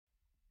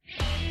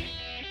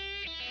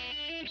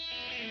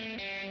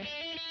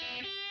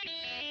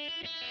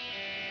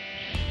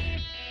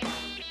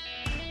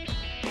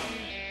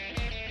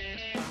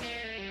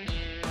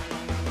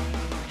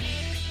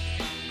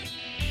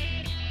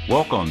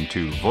Welcome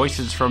to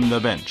Voices from the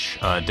Bench,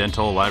 a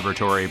dental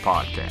laboratory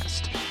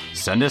podcast.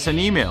 Send us an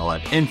email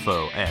at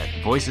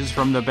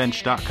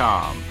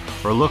info@voicesfromthebench.com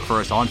or look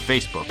for us on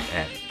Facebook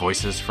at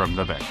Voices from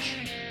the Bench.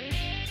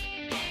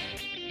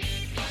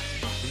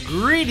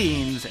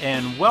 Greetings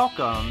and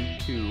welcome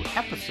to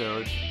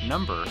episode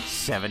number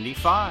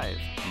 75.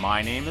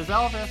 My name is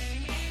Elvis.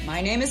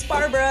 My name is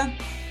Barbara.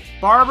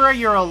 Barbara,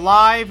 you're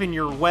alive and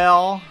you're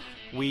well.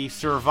 We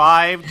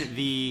survived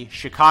the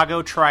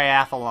Chicago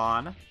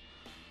Triathlon.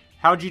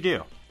 How'd you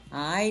do?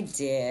 I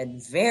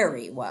did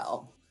very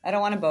well. I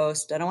don't want to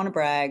boast. I don't want to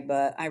brag,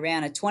 but I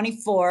ran a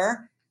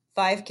 24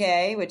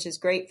 5K, which is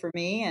great for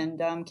me, and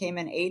came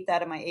in 8th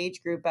out of my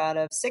age group out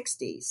of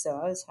 60.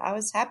 So I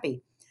was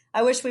happy.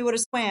 I wish we would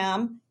have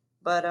swam,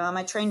 but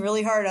I trained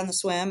really hard on the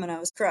swim, and I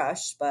was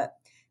crushed. But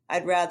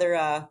I'd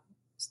rather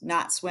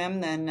not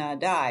swim than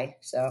die.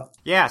 So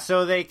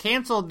they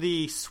canceled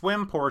the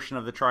swim portion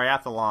of the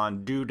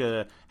triathlon due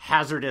to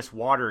hazardous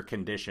water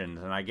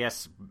conditions, and I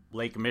guess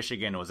Lake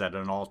Michigan was at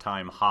an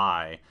all-time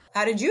high.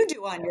 How did you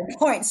do on your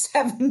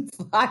 0.7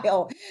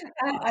 mile,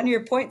 on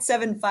your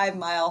 0.75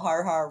 mile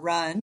har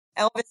run?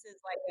 Elvis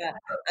is like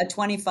a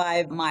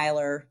 25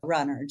 miler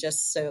runner,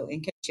 just so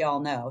in case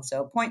y'all know.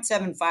 So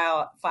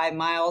 0.75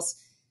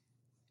 miles.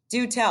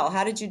 Do tell,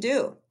 how did you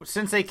do?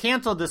 Since they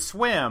canceled the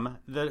swim,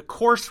 the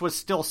course was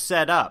still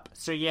set up.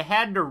 So you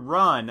had to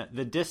run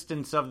the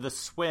distance of the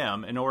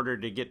swim in order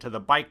to get to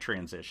the bike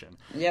transition.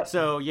 Yep.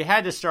 So you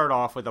had to start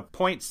off with a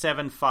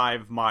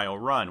 0.75 mile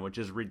run, which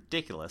is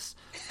ridiculous.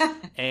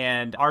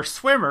 And our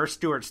swimmer,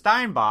 Stuart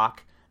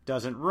Steinbach,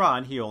 doesn't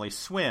run. He only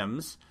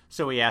swims.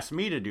 So he asked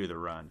me to do the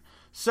run.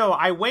 So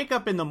I wake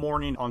up in the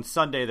morning on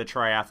Sunday, the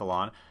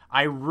triathlon.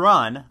 I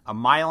run a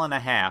mile and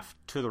a half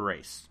to the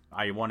race.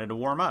 I wanted to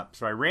warm up.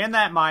 So I ran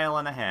that mile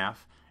and a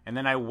half, and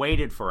then I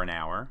waited for an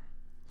hour.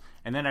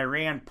 And then I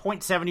ran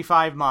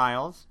 0.75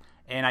 miles,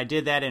 and I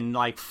did that in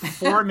like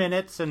 4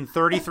 minutes and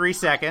 33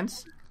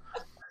 seconds.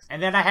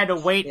 And then I had to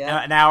wait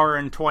an hour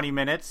and 20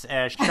 minutes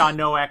as Sean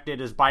Nowak did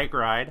his bike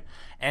ride.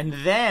 And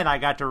then I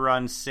got to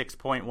run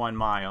 6.1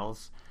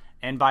 miles.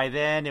 And by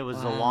then, it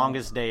was the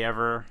longest day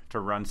ever to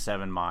run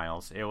 7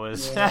 miles. It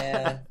was...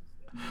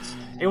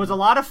 It was a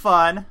lot of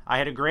fun. I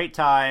had a great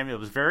time. It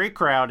was very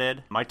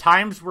crowded. My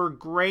times were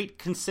great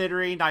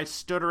considering I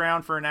stood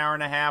around for an hour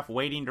and a half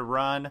waiting to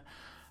run.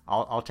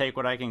 I'll take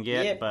what I can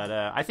get. Yep. But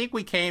I think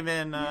we came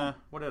in,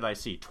 what did I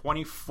see,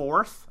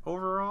 24th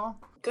overall?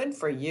 Good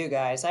for you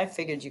guys. I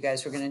figured you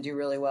guys were going to do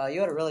really well.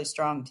 You had a really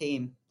strong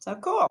team. So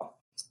cool.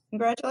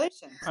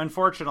 Congratulations.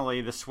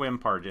 Unfortunately, the swim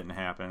part didn't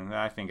happen.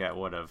 I think that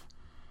would have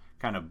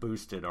kind of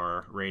boosted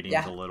our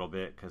ratings a little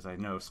bit because I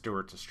know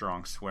Stuart's a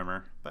strong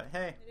swimmer. But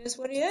hey, it is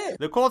what he is.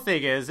 The cool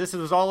thing is this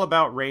is all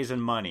about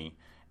raising money.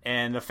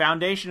 And the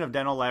Foundation of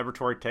Dental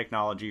Laboratory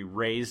Technology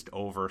raised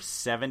over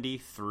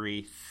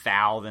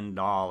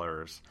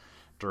 $73,000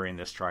 during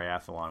this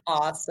triathlon.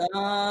 Awesome.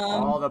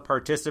 All the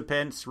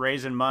participants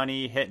raising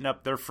money, hitting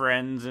up their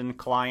friends and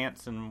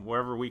clients and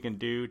wherever we can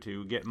do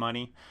to get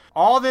money.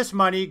 All this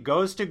money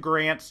goes to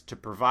grants to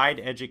provide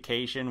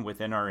education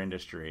within our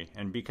industry.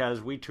 And because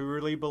we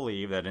truly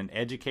believe that an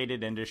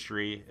educated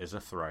industry is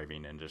a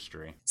thriving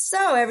industry.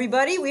 So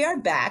everybody, we are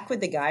back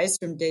with the guys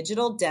from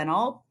Digital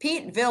Dental,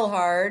 Pete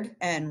Vilhard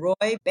and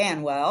Roy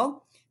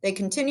Banwell. They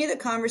continue the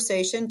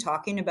conversation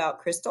talking about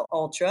Crystal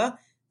Ultra,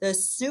 the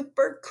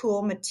super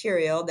cool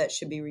material that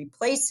should be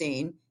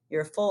replacing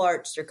your full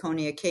arch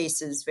zirconia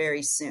cases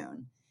very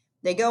soon.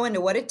 They go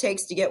into what it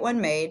takes to get one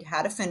made,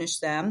 how to finish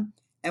them,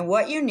 and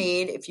what you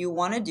need if you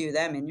want to do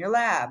them in your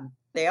lab.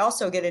 They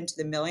also get into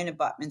the milling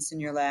abutments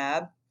in your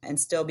lab and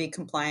still be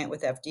compliant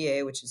with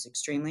FDA, which is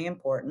extremely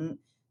important.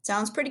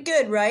 Sounds pretty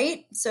good,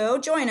 right? So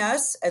join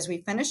us as we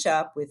finish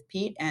up with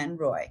Pete and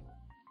Roy.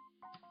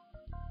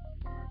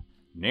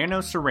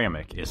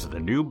 Nanoceramic is the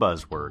new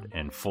buzzword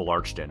in full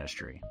arch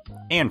dentistry,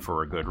 and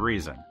for a good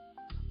reason.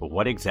 But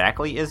what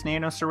exactly is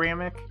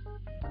nanoceramic?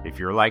 If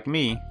you're like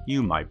me,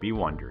 you might be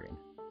wondering.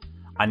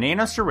 A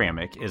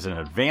nanoceramic is an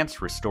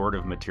advanced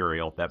restorative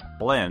material that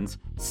blends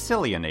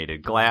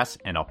silionated glass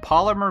and a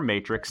polymer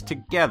matrix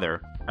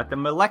together at the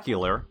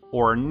molecular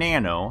or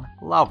nano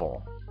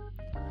level.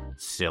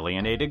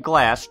 Silionated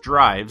glass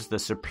drives the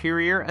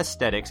superior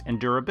aesthetics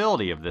and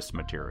durability of this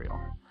material,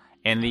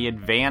 and the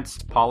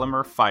advanced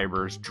polymer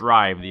fibers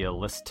drive the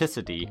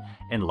elasticity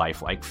and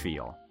lifelike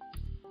feel.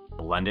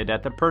 Blended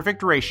at the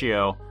perfect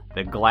ratio,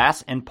 the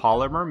glass and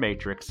polymer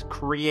matrix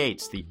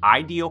creates the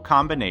ideal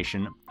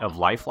combination of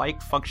lifelike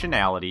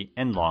functionality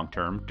and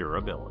long-term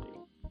durability.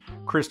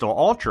 Crystal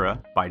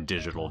Ultra by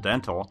Digital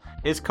Dental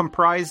is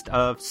comprised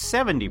of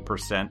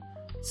 70%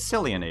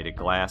 silionated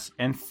glass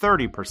and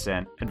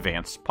 30%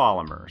 advanced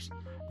polymers.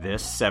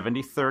 This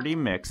 70-30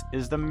 mix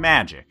is the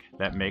magic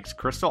that makes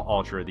Crystal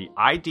Ultra the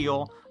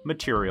ideal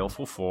material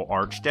for full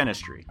arch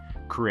dentistry,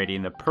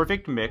 creating the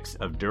perfect mix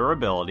of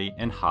durability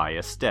and high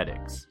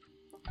aesthetics.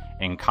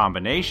 In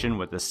combination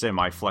with the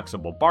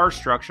semi-flexible bar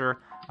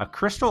structure, A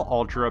Crystal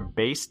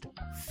Ultra-based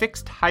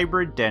fixed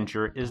hybrid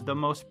denture is the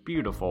most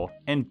beautiful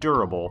and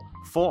durable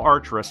full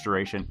arch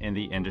restoration in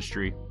the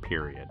industry,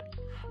 period.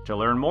 To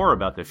learn more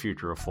about the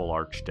future of full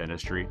arch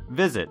dentistry,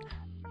 visit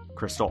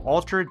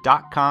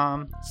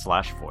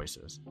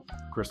crystalultra.com/voices.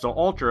 Crystal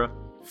Ultra,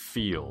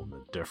 feel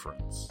the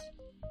difference.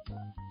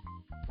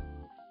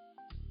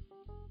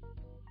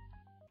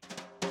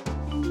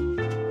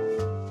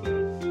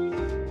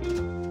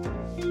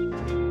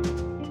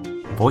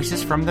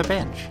 Voices from the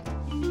Bench.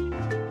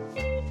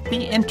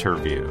 The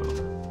interview.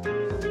 I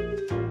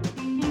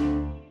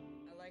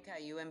like how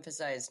you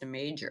emphasized a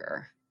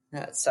major.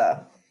 That's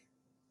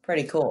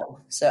pretty cool.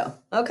 So,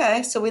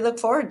 okay. So we look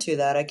forward to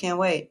that. I can't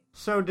wait.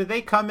 So do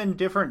they come in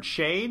different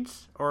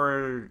shades,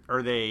 or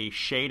are they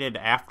shaded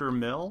after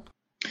milled?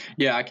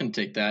 Yeah, I can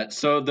take that.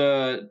 So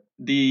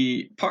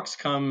the pucks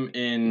come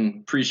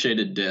in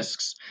pre-shaded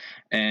discs,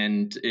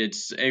 and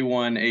it's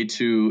A1,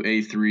 A2,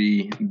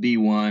 A3,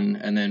 B1,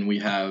 and then we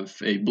have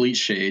a bleach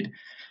shade.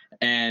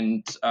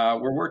 And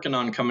we're working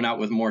on coming out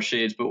with more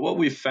shades. But what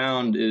we've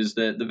found is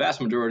that the vast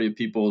majority of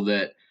people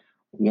that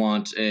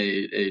want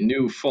a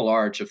new full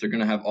arch, if they're going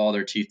to have all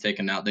their teeth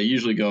taken out, they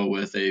usually go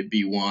with a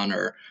B1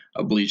 or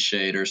a bleach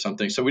shade or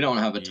something. So we don't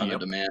have a ton of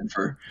demand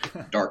for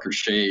darker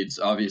shades,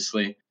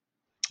 obviously.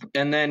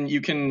 And then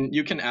you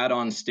can add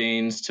on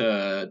stains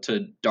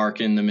to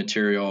darken the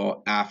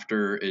material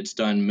after it's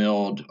done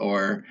milled,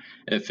 or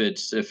if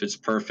it's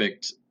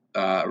perfect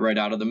right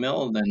out of the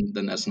mill, then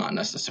that's not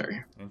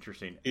necessary.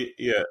 Interesting.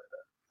 Yeah,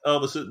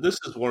 Elvis, this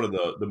is one of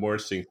the more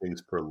interesting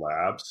things for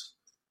labs,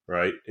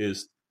 right?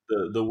 Is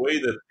the way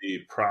that the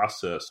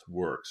process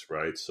works,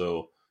 right?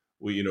 So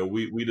we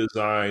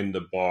design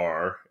the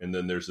bar, and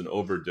then there's an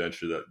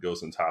overdenture that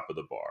goes on top of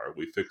the bar.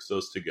 We fix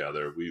those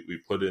together. We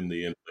put in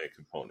the implant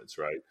components,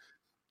 right?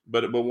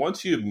 But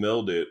once you've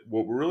milled it,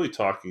 what we're really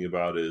talking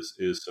about is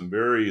some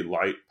very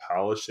light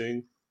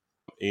polishing,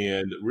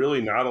 and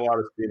really not a lot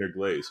of stain or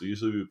glaze. So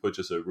usually we put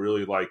just a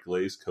really light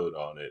glaze coat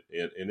on it,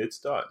 and it's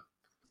done.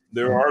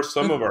 There are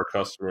some of our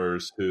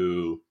customers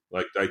who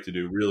like to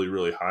do really,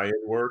 really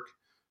high-end work,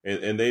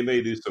 and they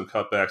may do some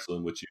cutbacks,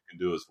 which you can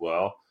do as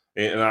well.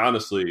 And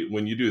honestly,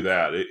 when you do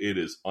that, it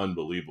is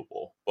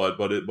unbelievable. But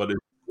it's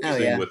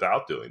amazing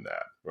without doing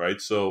that, right?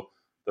 So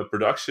the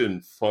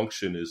production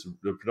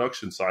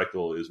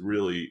cycle is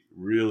really,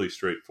 really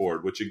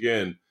straightforward, which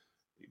again,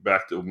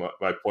 back to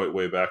my point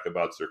way back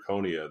about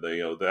zirconia,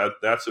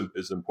 that's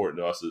as important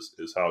to us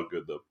is how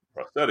good the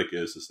prosthetic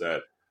is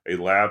that a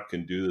lab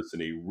can do this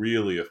in a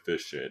really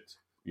efficient,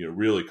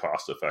 really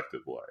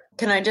cost-effective way.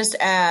 Can I just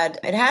add,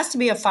 it has to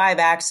be a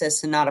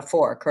 5-axis and not a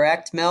 4,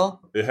 correct, mill?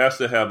 It has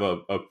to have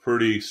a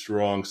pretty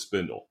strong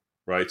spindle,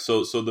 right?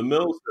 So the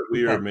mills that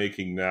we are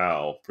making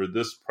now for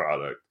this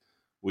product,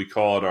 we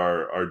call it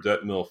our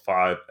DentMill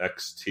 5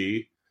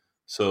 XT.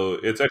 So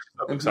it's actually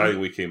something exciting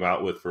we came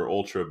out with for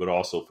Ultra, but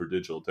also for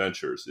digital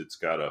dentures. It's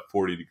got a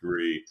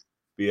 40-degree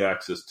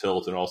B-axis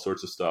tilt and all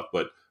sorts of stuff.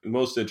 But the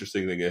most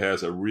interesting thing, it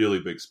has a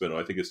really big spindle.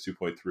 I think it's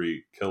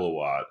 2.3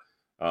 kilowatt.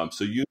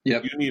 So you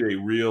need a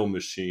real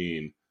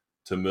machine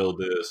to mill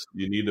this.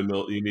 You need to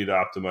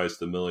optimize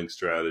the milling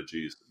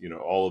strategies,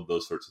 all of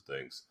those sorts of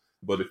things.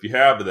 But if you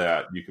have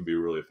that, you can be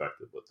really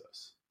effective with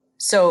this.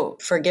 So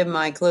forgive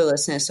my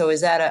cluelessness. So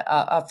is that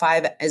a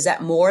 5? Is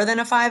that more than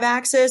a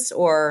 5-axis,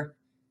 or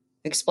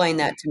explain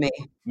that to me?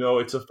 No,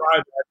 it's a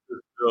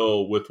 5-axis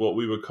mill with what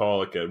we would call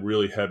like a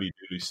really heavy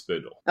duty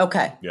spindle.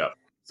 Okay. Yeah.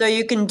 So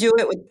you can do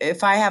it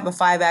if I have a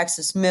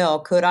 5-axis mill,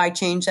 could I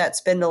change that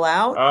spindle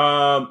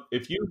out?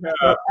 If you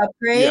have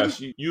upgrade?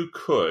 Yes, you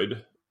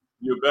could.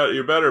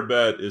 Your better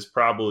bet is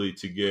probably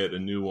to get a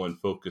new one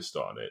focused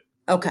on it.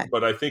 Okay.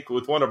 But I think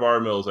with one of our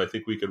mills, I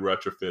think we could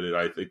retrofit it.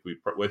 I think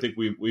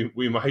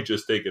we might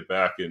just take it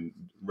back and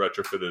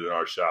retrofit it in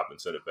our shop and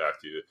send it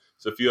back to you.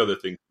 So a few other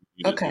things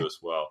you need to do as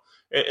well.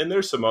 And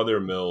there's some other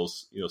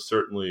mills,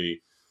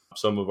 certainly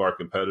some of our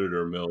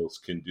competitor mills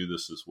can do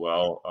this as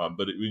well.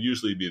 But it would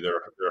usually be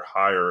their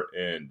higher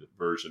end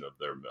version of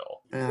their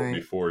mill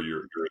before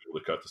you're able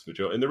to cut this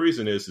material. And the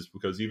reason is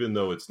because even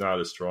though it's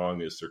not as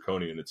strong as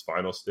zirconia in its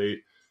final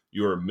state,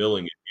 you are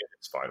milling it in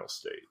its final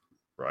state,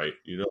 right?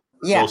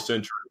 No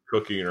century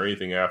cooking or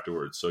anything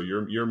afterwards. So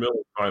you're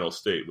milling final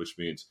state, which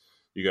means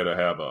you got to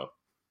have a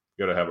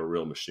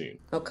real machine.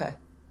 Okay.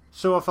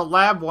 So if a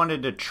lab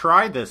wanted to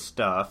try this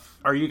stuff,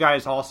 are you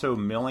guys also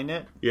milling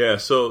it? Yeah.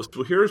 So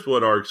here's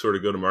what our sort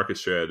of go-to-market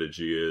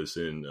strategy is,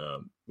 and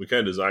we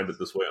kind of designed it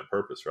this way on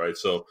purpose, right?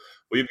 So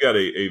we've got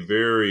a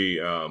very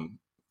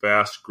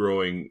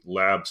fast-growing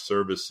lab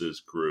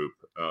services group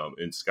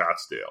in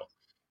Scottsdale,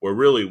 where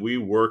really we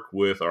work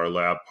with our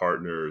lab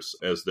partners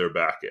as their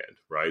back end,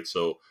 right?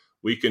 So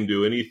we can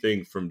do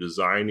anything from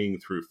designing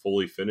through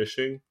fully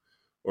finishing,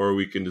 or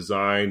we can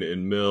design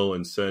and mill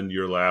and send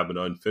your lab an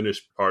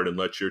unfinished part and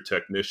let your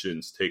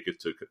technicians take it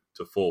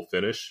to full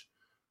finish,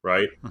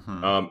 right?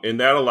 And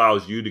that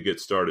allows you to get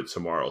started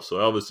tomorrow. So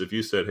Elvis, if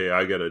you said, hey,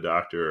 I got a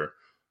doctor,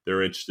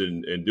 they're interested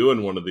in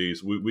doing one of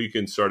these, we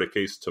can start a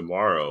case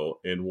tomorrow.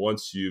 And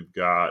once you've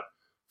got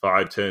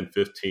 5, 10,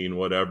 15,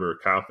 whatever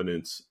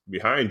confidence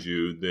behind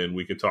you, then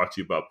we can talk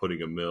to you about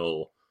putting a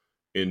mill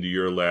into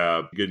your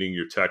lab, getting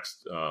your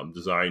text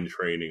design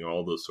training,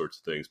 all those sorts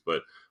of things.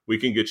 But we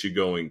can get you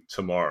going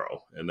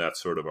tomorrow, and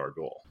that's sort of our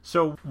goal.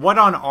 So what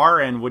on our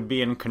end would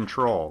be in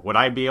control? Would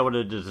I be able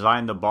to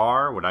design the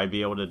bar? Would I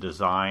be able to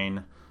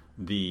design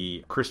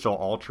the Crystal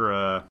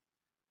Ultra?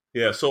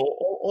 Yeah, so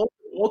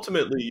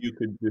ultimately you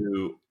could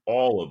do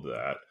all of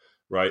that,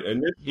 right?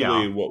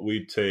 Initially, what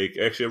we take,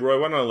 actually, Roy,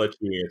 why don't I let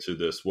you answer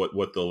this,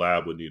 what the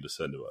lab would need to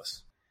send to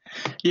us?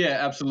 Yeah,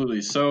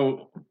 absolutely.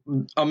 So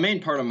a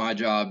main part of my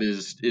job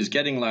is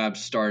getting labs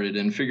started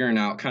and figuring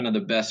out kind of the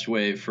best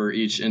way for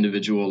each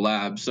individual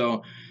lab.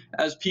 So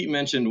as Pete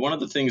mentioned, one of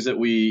the things that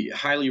we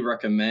highly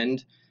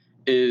recommend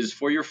is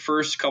for your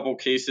first couple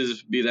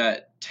cases, be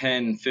that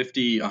 10,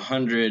 50,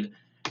 100,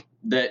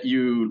 that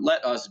you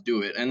let us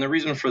do it. And the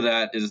reason for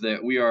that is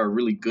that we are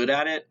really good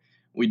at it.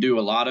 We do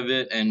a lot of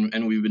it,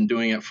 and we've been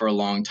doing it for a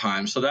long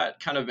time. So that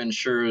kind of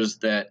ensures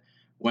that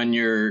when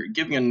you're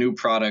giving a new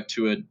product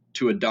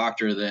to a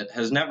doctor that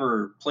has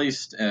never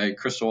placed a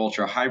Crystal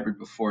Ultra hybrid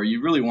before,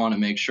 you really want to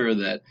make sure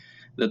that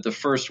the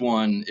first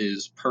one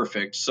is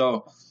perfect.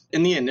 So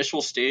in the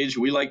initial stage,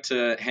 we like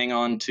to hang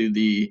on to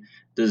the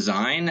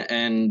design.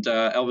 And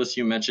Elvis,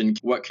 you mentioned,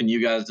 what can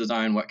you guys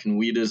design? What can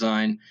we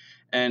design?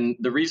 And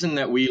the reason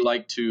that we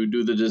like to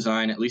do the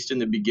design, at least in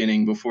the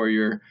beginning, before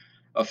you're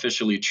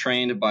officially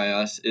trained by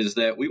us, is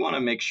that we want to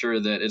make sure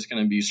that it's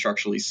going to be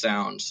structurally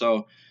sound.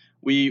 So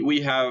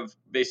we have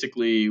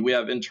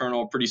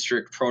internal pretty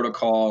strict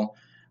protocol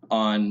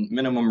on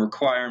minimum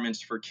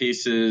requirements for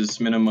cases,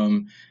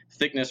 minimum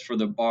thickness for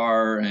the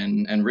bar,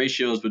 and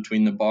ratios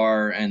between the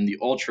bar and the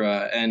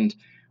Ultra. And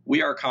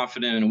we are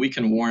confident, and we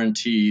can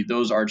warranty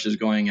those arches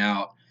going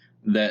out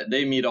that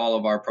they meet all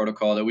of our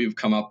protocol that we've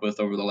come up with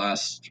over the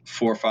last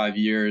 4 or 5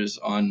 years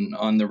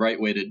on the right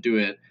way to do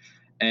it.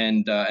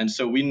 And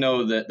so we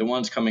know that the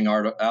ones coming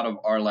out of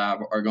our lab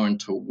are going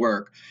to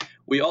work.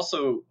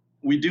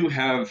 We do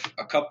have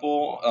a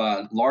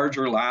couple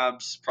larger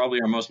labs.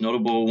 Probably our most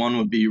notable one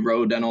would be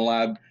Rowe Dental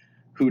Lab,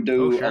 who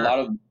do a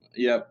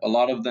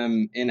lot of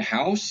them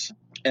in-house,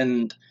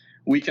 and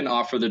we can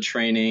offer the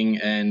training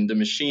and the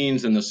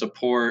machines and the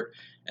support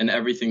and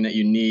everything that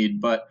you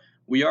need. But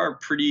we are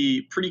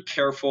pretty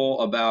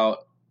careful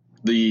about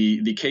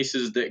the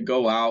cases that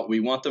go out. We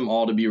want them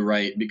all to be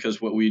right,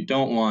 because what we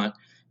don't want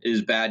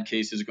is bad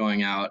cases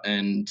going out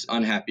and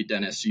unhappy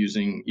dentists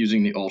using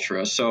the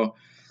Ultra. So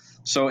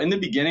in the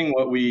beginning,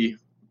 what we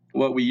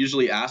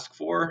usually ask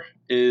for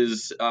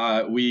is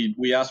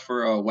we ask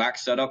for a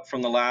wax setup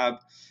from the lab,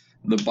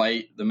 the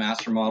bite, the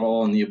master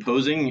model, and the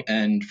opposing,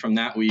 and from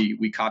that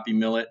we copy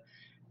mill it.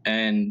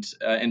 And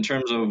in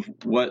terms of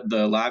what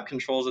the lab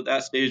controls at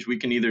that stage, we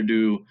can either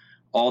do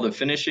all the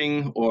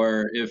finishing,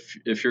 or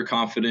if you're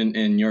confident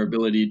in your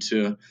ability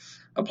to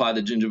apply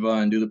the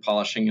gingiva and do the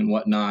polishing and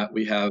whatnot,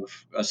 we have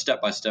a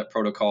step-by-step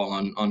protocol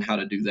on how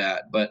to do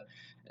that. But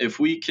if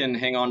we can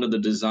hang on to the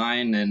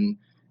design and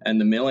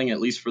the milling,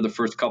 at least for the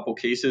first couple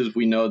cases,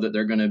 we know that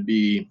they're going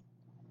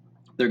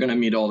to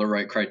meet all the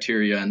right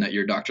criteria, and that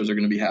your doctors are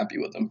going to be happy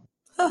with them.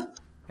 Huh.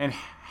 And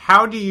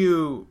how do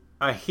you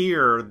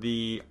adhere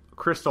the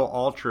Crystal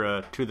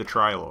Ultra to the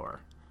Trilor?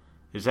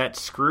 Is that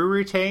screw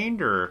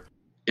retained, or?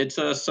 It's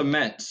a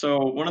cement. So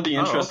one of the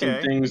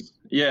interesting things,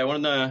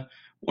 one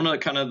of the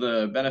kind of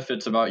the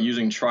benefits about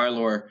using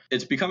Trilor,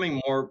 it's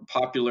becoming more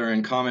popular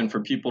and common for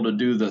people to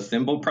do the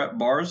thimble prep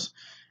bars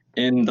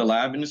in the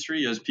lab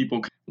industry as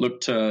people look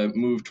to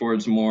move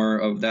towards more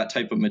of that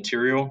type of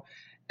material.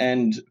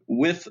 And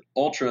with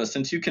Ultra,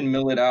 since you can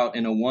mill it out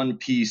in a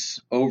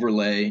one-piece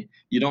overlay,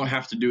 you don't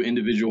have to do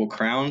individual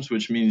crowns,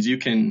 which means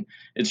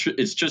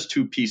it's just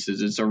two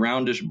pieces. It's a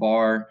roundish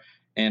bar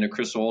and a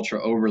Crystal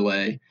Ultra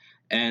overlay.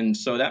 And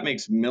so that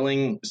makes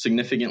milling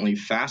significantly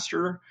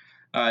faster.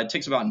 It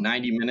takes about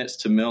 90 minutes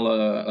to mill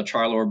a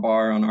Trilor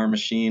bar on our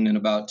machine, and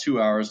about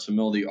 2 hours to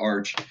mill the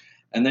arch.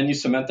 And then you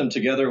cement them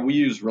together. We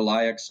use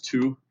Reliax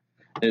 2.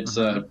 It's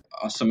a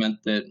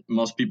cement that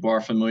most people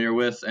are familiar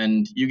with,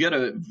 and you get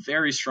a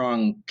very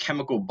strong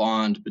chemical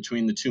bond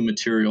between the two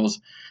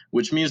materials,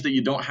 which means that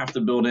you don't have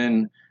to build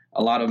in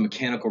a lot of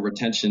mechanical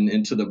retention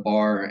into the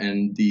bar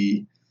and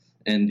the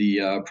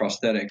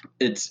prosthetic.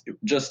 It's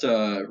just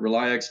a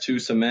Reliax 2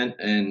 cement,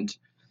 and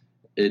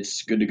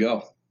it's good to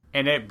go.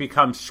 And it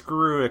becomes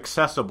screw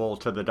accessible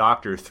to the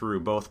doctor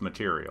through both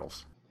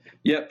materials.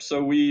 Yep.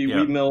 So we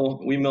mill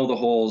the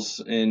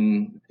holes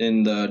in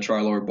the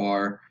Trilor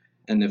bar,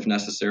 and if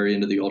necessary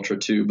into the Ultra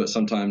too. But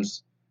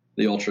sometimes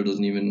the Ultra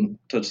doesn't even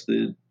touch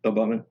the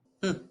abutment.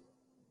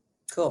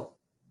 Cool.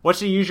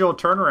 What's the usual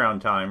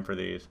turnaround time for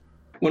these?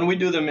 When we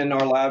do them in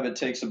our lab, it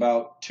takes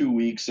about 2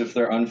 weeks if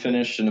they're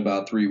unfinished, and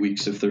about 3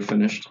 weeks if they're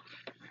finished.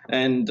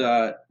 And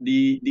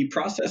the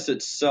process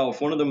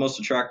itself, one of the most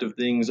attractive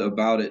things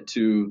about it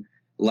to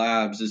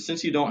labs is,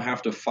 since you don't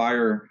have to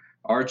fire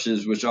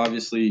arches, which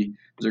obviously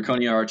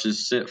zirconia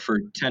arches sit for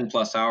 10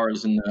 plus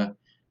hours in the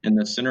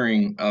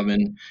sintering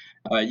oven,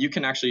 you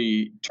can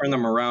actually turn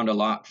them around a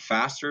lot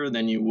faster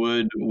than you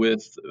would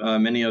with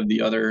many of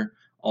the other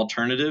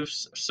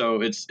alternatives.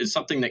 So it's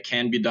something that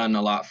can be done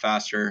a lot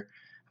faster.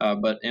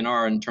 But in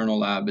our internal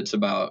lab, it's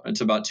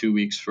about 2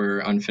 weeks for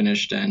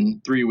unfinished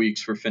and 3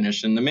 weeks for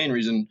finished. And the main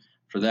reason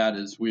for that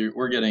is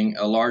we're getting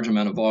a large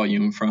amount of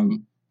volume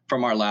from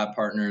our lab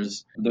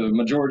partners. The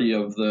majority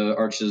of the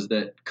arches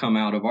that come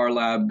out of our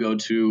lab go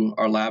to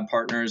our lab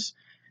partners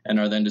and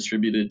are then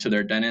distributed to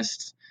their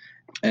dentists.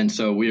 And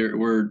so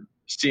we're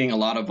seeing a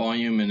lot of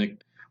volume,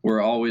 and we're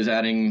always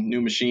adding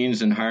new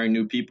machines and hiring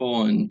new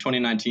people. And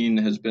 2019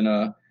 has been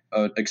a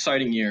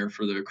exciting year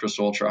for the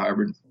Crystal Ultra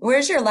Hybrid.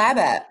 Where's your lab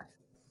at?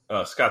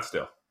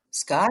 Scottsdale.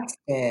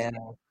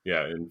 Scottsdale.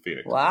 Yeah, in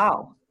Phoenix.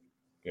 Wow.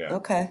 Yeah.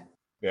 Okay.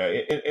 Yeah,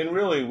 and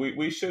really,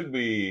 we should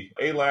be,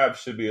 a lab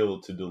should be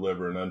able to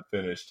deliver an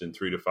unfinished in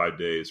 3 to 5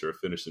 days or a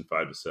finished in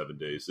 5 to 7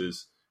 days.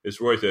 As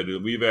Roy said,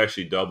 we've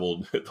actually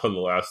doubled in the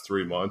last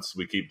 3 months.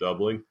 We keep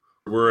doubling.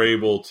 We're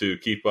able to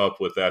keep up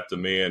with that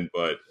demand,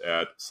 but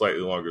at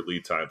slightly longer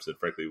lead times than,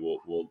 frankly,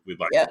 we'd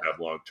like to have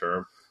long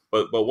term.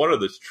 But one of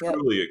the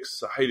truly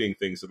exciting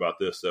things about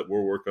this that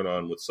we're working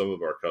on with some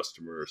of our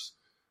customers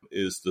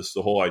is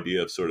the whole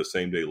idea of sort of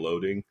same day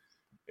loading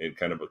and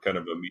kind of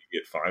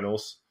immediate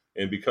finals.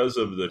 And because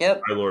of the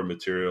Tri-Lord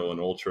material and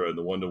Ultra and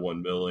the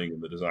one-to-one milling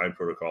and the design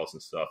protocols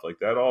and stuff, like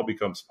that all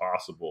becomes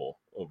possible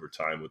over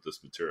time with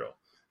this material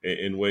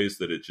in ways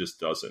that it just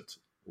doesn't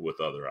with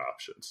other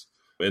options.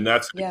 And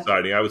that's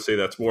exciting. I would say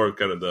that's more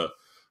kind of the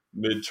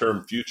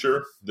midterm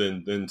future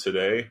than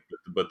today,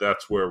 but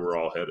that's where we're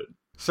all headed.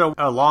 So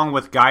along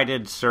with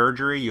guided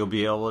surgery, you'll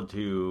be able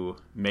to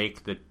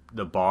make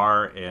the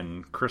bar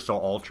in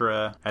Crystal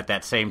Ultra at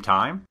that same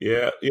time?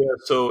 Yeah.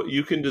 So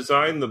you can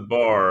design the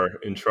bar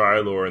in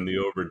Tri-Lord and the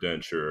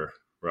overdenture,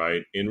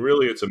 right? And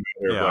really it's a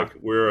matter of like,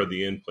 where are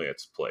the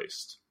implants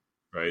placed,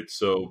 right?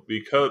 So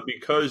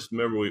because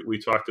remember we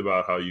talked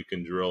about how you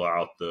can drill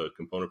out the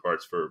component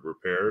parts for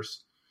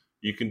repairs.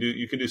 You can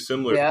do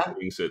similar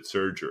things at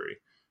surgery,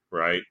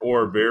 right?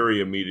 Or very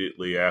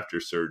immediately after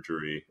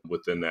surgery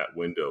within that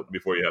window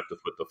before you have to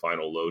put the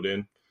final load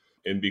in.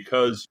 And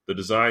because the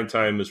design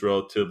time is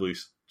relatively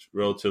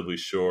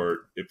short,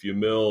 if you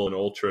mill an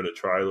Ultra and a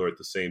Tri-Lord at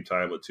the same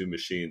time with 2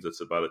 machines,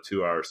 it's about a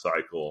 2-hour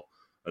cycle,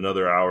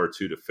 another hour or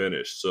 2 to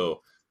finish.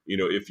 So,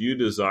 if you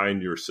design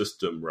your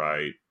system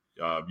right,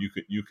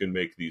 you can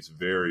make these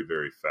very,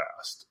 very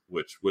fast,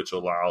 which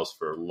allows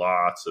for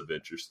lots of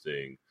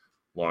interesting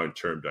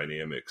long-term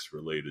dynamics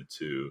related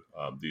to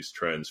these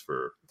trends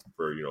for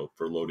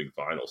loading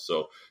finals.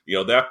 So,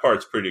 that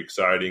part's pretty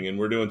exciting, and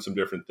we're doing some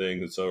different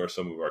things, and so are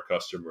some of our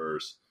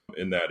customers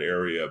in that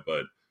area.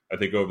 But I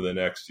think over the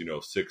next,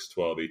 6,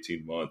 12,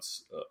 18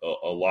 months,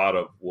 a lot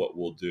of what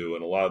we'll do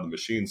and a lot of the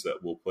machines that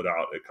we'll put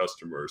out at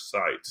customers'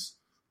 sites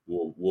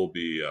will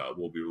be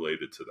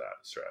related to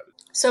that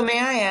strategy. So may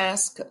I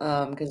ask,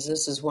 because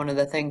this is one of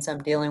the things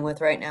I'm dealing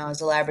with right now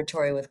as a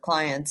laboratory with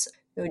clients,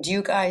 do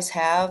you guys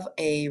have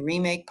a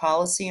remake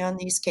policy on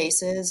these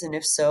cases? And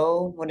if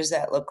so, what does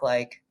that look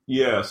like?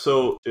 Yeah,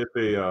 so if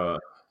a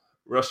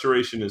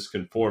restoration is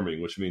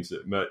conforming, which means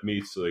it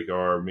meets like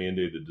our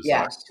mandated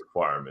design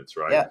requirements,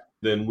 right?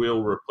 Then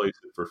we'll replace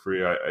it for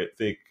free. I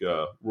think,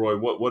 Roy,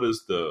 what is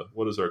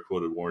our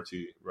quoted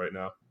warranty right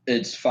now?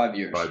 It's 5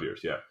 years. 5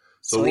 years, yeah.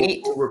 So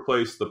we'll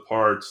replace the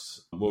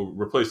parts. We'll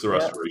replace the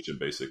restoration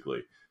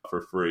basically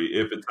for free.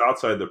 If it's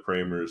outside the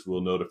parameters,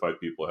 we'll notify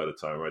people ahead of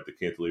time, right? The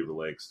cantilever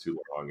length's too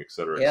long, et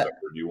cetera, et cetera.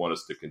 Do you want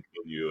us to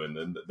continue? And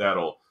then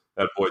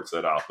that voids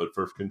that out. But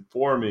for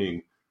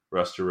conforming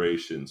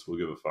restorations, we'll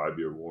give a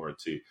 5-year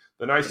warranty.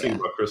 The nice thing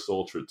about Crystal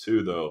Ultra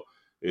too, though,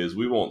 is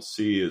we won't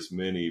see as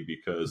many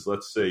because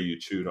let's say you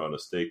chewed on a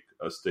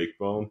steak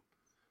bone,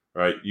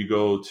 right? You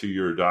go to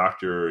your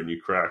doctor and you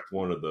cracked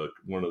one of the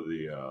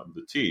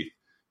teeth.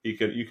 You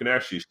can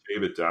actually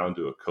shave it down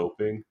to a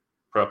coping,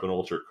 prep an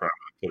Ultra crown,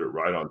 put it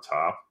right on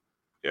top,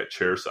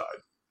 chair side,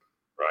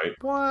 right?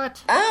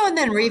 What? Oh, and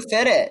then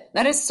refit it.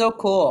 That is so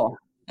cool.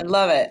 I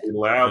love it. The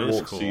lab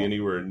won't see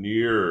anywhere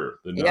near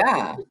the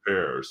number of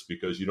repairs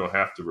because you don't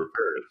have to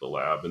repair it at the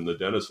lab, and the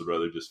dentist would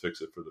rather just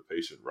fix it for the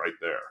patient right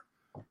there.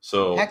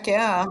 So heck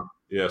yeah.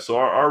 Yeah, so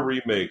our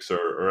remakes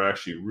are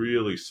actually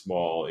really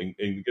small and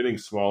getting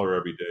smaller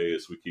every day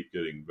as we keep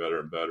getting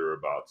better and better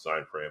about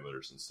design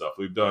parameters and stuff.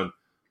 We've done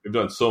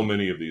so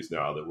many of these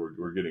now that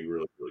we're getting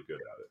really, really good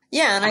at it.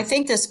 Yeah, and I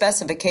think the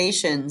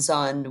specifications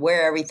on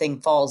where everything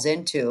falls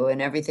into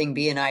and everything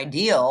being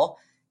ideal,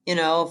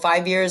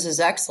 5 years is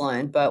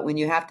excellent, but when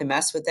you have to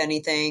mess with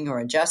anything or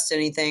adjust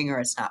anything or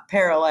it's not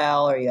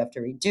parallel or you have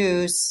to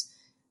reduce,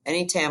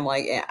 anytime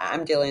like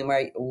I'm dealing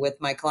right with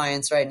my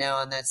clients right now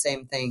on that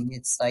same thing.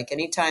 It's like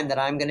anytime that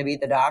I'm going to be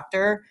the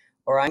doctor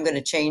or I'm going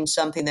to change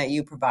something that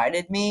you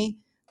provided me,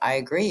 I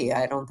agree.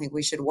 I don't think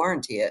we should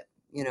warranty it.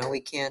 We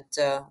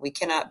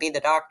cannot be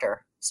the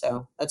doctor.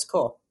 So that's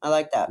cool. I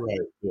like that. Right.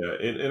 Yeah.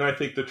 And I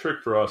think the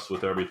trick for us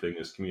with everything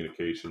is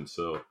communication.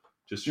 So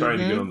just trying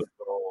to get on the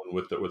phone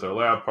with our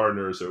lab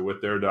partners or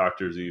with their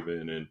doctors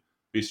even, and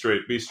be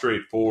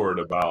straightforward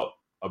about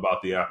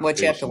the application. What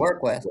you have to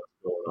work with. What's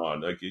going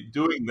on. Like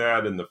doing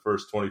that in the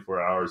first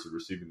 24 hours of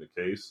receiving the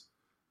case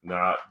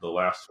not the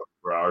last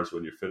 24 hours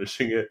when you're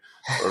finishing it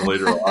or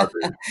later on.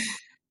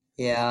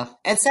 Yeah.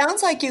 It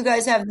sounds like you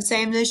guys have the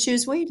same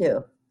issues we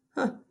do.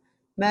 Huh.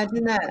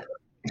 Imagine that.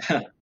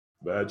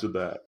 Imagine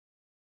that.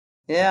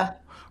 Yeah.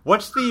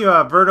 What's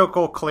the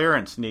vertical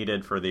clearance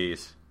needed for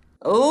these?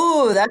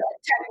 Oh, that's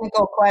a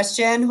technical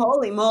question.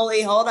 Holy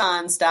moly. Hold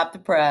on. Stop the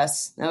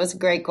press. That was a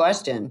great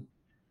question.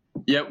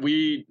 Yeah,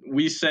 we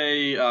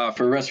say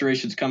for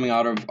restorations coming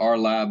out of our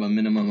lab, a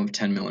minimum of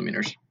 10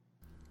 millimeters.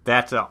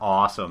 That's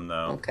awesome,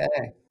 though.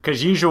 Okay.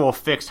 Because usual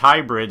fixed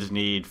hybrids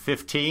need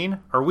 15.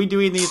 Are we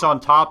doing these on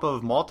top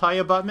of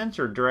multi-abutments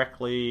or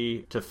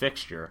directly to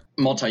fixture?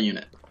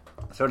 Multi-unit.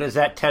 So does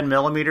that 10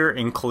 millimeter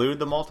include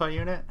the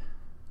multi-unit?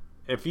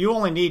 If you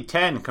only need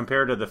 10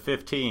 compared to the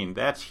 15,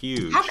 that's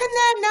huge. How can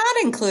that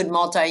not include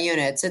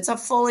multi-units? It's a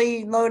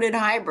fully loaded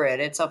hybrid.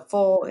 It's a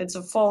full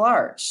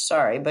arch.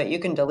 Sorry, but you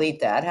can delete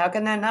that. How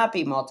can that not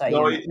be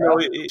multi-unit? No,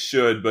 it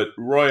should, but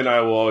Roy and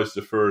I will always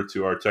defer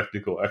to our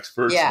technical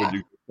experts when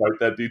you write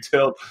that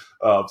detail.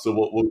 So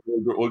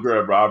we'll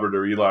grab Robert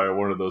or Eli or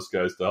one of those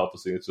guys to help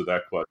us answer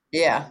that question.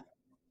 Yeah,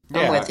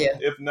 I'm with you.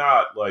 If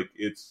not,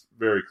 it's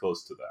very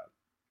close to that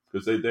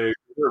because they're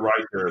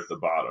right there at the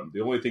bottom.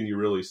 The only thing you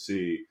really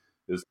see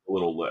is a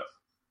little lip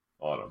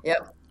on them.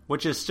 Yep.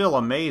 Which is still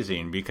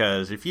amazing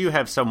because if you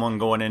have someone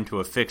going into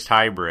a fixed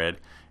hybrid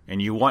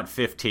and you want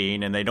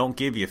 15 and they don't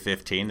give you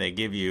 15, they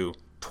give you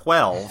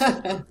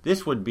 12,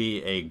 this would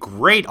be a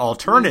great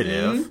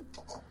alternative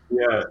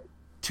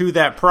to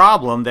that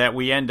problem that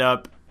we end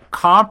up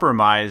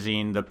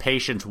compromising the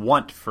patient's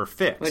want for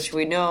fixed. Which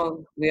we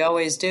know we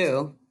always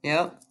do.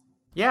 Yep.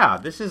 Yeah,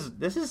 this is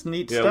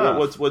neat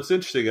stuff. What's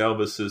interesting,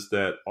 Elvis, is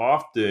that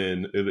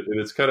often, and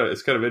it's kind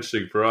of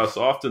interesting for us.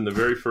 Often, the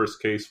very first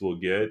case we'll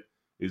get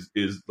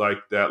is like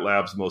that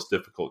lab's most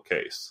difficult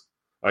case.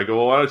 I go,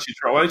 well, why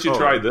don't you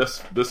try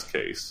this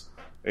case,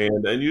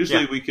 and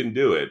usually we can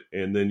do it,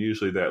 and then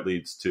usually that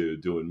leads to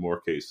doing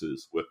more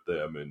cases with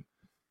them and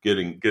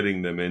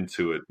getting them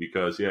into it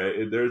because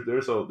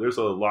there's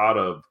a lot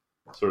of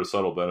sort of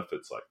subtle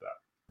benefits like that.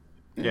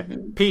 Yeah,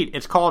 Pete,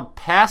 it's called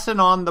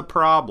passing on the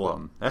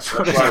problem. That's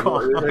what it's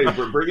called. Hey,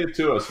 bring it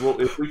to us.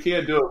 If we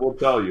can't do it, we'll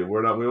tell you.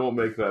 We won't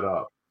make that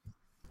up.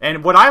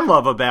 And what I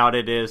love about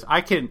it is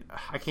I can't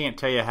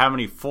tell you how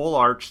many full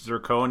arch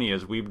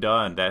zirconias we've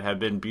done that have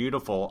been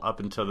beautiful up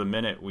until the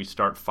minute we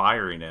start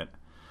firing it,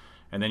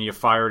 and then you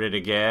fired it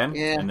again,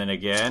 and then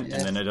again,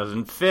 and then it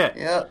doesn't fit.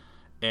 Yep.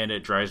 And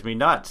it drives me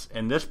nuts.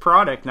 And this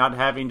product not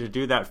having to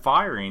do that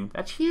firing,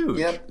 that's huge.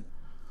 Yep.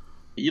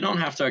 You don't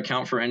have to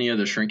account for any of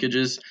the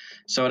shrinkages,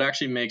 so it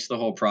actually makes the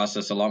whole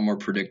process a lot more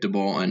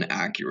predictable and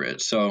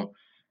accurate. So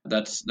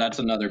that's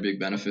another big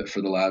benefit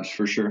for the labs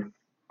for sure.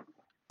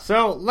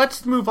 So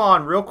let's move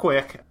on real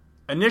quick.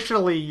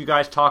 Initially, you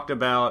guys talked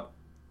about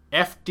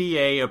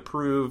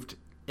FDA-approved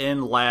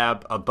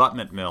in-lab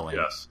abutment milling.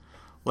 Yes.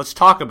 Let's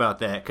talk about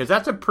that, because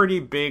that's a pretty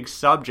big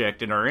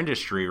subject in our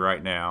industry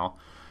right now.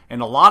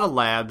 And a lot of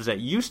labs that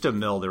used to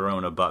mill their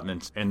own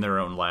abutments in their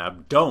own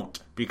lab don't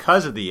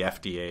because of the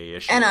FDA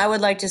issue. And I would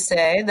like to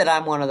say that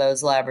I'm one of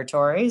those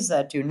laboratories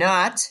that do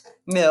not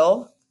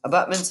mill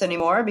abutments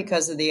anymore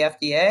because of the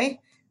FDA.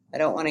 I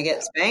don't want to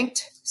get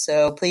spanked,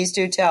 so please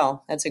do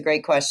tell. That's a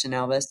great question,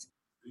 Elvis.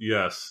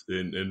 Yes,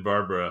 and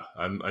Barbara,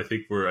 I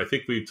think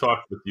we've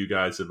talked with you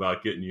guys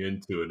about getting you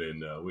into it,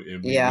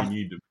 and we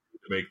need to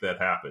make that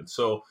happen.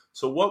 So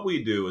what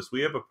we do is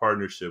we have a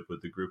partnership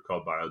with a group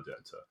called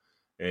Biodenta.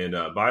 And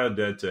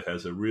Biodenta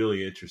has a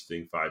really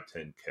interesting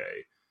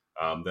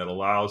 510K that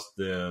allows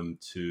them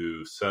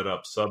to set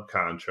up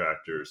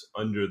subcontractors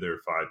under their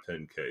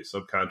 510K,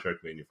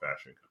 subcontract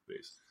manufacturing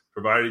companies,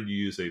 provided you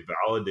use a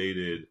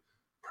validated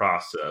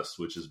process,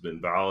 which has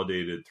been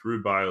validated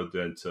through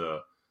Biodenta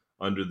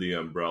under the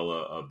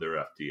umbrella of their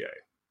FDA,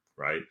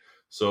 right?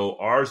 So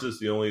ours is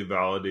the only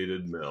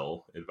validated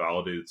mill and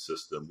validated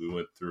system. We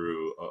went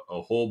through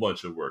a whole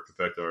bunch of work. In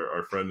fact,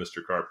 our friend,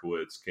 Mr.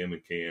 Karpowitz,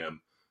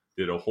 Cam,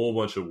 did a whole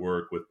bunch of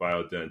work with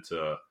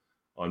Biodenta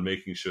on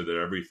making sure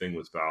that everything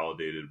was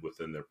validated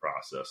within their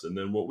process. And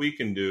then what we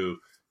can do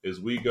is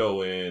we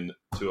go in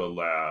to a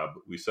lab,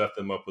 we set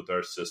them up with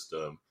our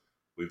system,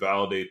 we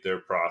validate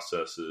their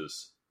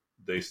processes.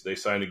 They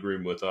sign an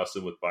agreement with us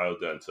and with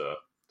Biodenta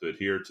to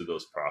adhere to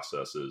those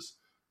processes.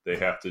 They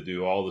have to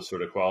do all the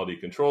sort of quality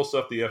control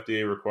stuff the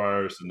FDA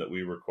requires and that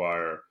we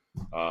require,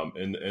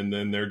 and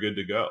then they're good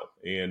to go.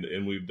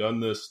 And we've done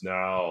this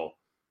now.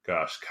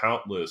 Gosh,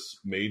 countless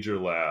major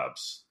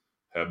labs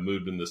have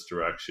moved in this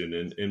direction,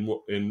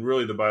 and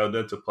really the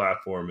Biodenta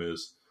platform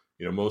is,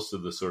 most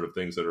of the sort of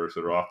things that are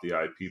sort of off the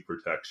IP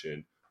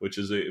protection, which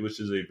is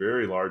a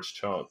very large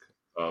chunk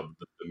of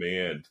the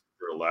demand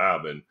for a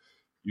lab, and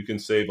you can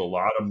save a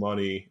lot of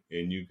money,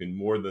 and you can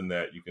more than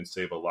that, you can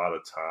save a lot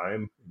of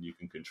time, and you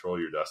can control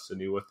your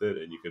destiny with it,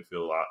 and you can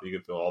feel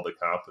all the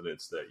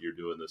confidence that you're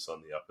doing this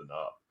on the up and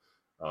up.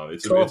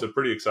 It's a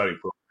pretty exciting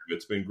program.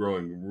 It's been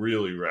growing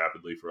really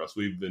rapidly for us.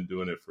 We've been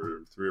doing it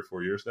for 3 or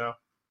 4 years now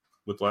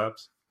with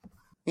labs.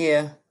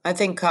 Yeah, I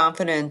think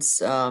confidence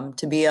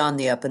to be on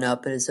the up and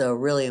up is a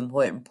really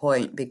important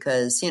point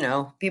because,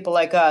 people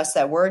like us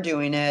that were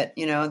doing it,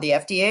 the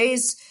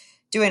FDA's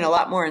doing a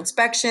lot more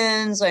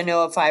inspections. I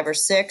know of 5 or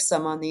 6.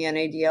 I'm on the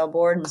NADL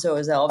board, and so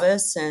is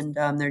Elvis. And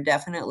they're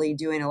definitely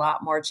doing a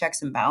lot more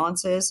checks and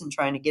balances and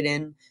trying to get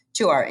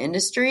into our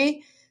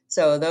industry.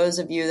 So, those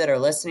of you that are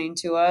listening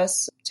to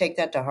us, take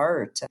that to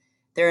heart.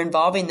 They're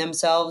involving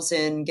themselves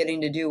in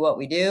getting to do what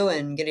we do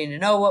and getting to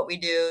know what we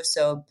do.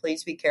 So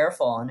please be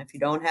careful. And if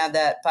you don't have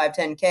that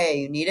 510K,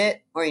 you need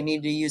it, or you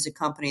need to use a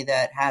company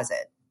that has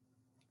it.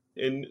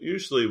 And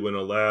usually when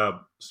a lab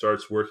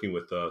starts working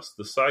with us,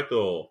 the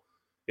cycle,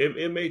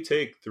 it may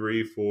take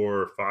 3,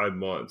 4, 5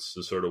 months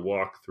to sort of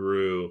walk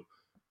through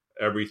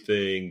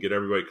everything, get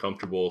everybody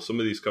comfortable.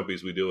 Some of these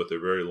companies we deal with are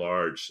very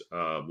large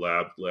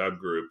lab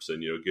groups,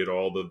 and get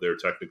all of their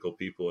technical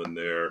people in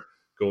there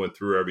going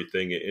through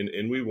everything,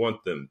 and we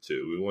want them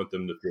to. We want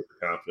them to feel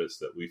the confidence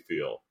that we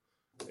feel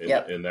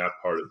in that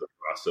part of the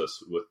process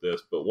with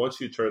this. But once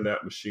you turn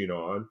that machine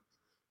on,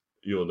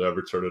 you'll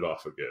never turn it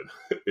off again.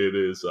 It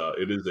is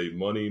a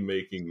money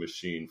making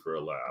machine for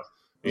a lab.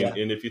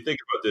 And if you think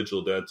about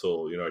digital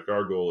dental, like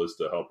our goal is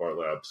to help our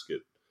labs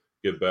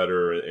get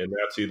better, and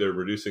that's either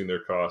reducing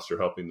their costs or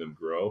helping them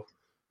grow.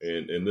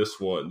 And this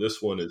one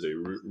is a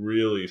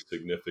really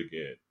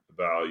significant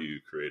value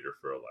creator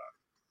for a lab.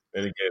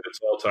 And again, it's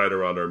all tied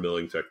around our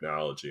milling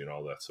technology and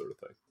all that sort of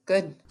thing.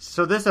 Good.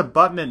 So this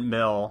abutment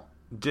mill,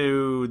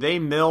 do they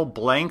mill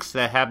blanks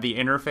that have the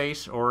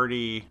interface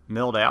already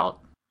milled out?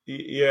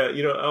 Yeah,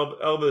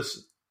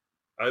 Elvis,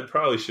 I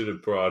probably should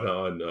have brought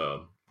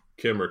on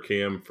Kim or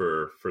Cam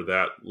for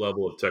that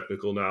level of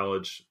technical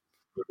knowledge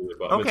for the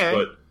abutments. Okay.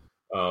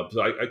 But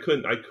so I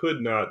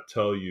could not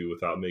tell you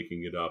without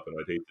making it up, and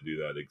I'd hate to do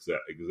that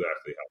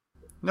exactly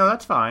how. No,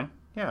 that's fine.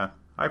 Yeah,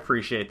 I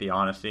appreciate the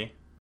honesty.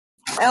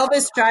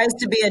 Elvis tries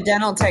to be a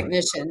dental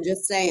technician,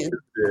 just saying.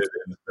 And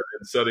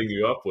setting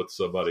you up with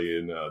somebody,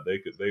 and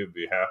they would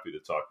be happy to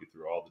talk you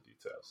through all the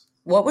details.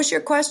 What was your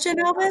question,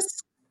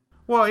 Elvis?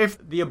 Well, if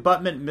the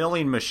abutment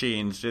milling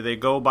machines, do they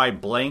go by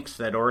blanks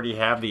that already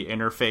have the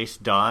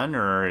interface done,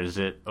 or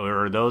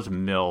are those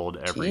milled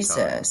every time?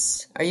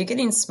 Jesus, are you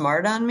getting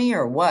smart on me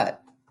or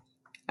what?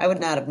 I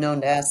would not have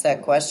known to ask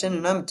that question,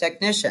 and I'm a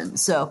technician,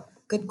 so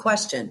good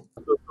question.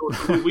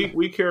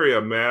 We carry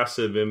a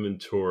massive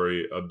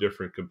inventory of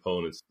different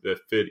components that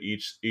fit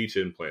each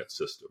implant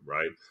system,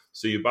 right?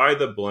 So you buy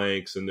the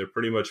blanks, and they're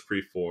pretty much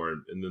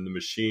preformed, and then the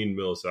machine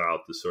mills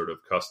out the sort of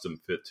custom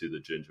fit to the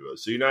gingiva.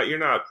 So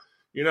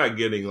you're not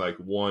getting like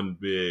one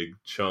big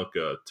chunk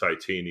of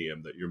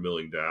titanium that you're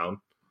milling down,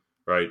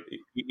 right?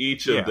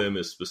 Each of them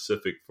is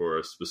specific for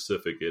a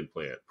specific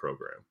implant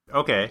program.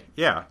 Okay,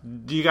 yeah.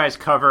 Do you guys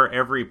cover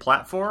every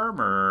platform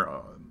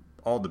or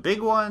all the big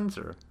ones?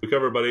 Or we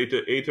cover about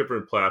eight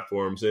different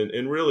platforms,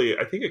 and really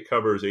I think it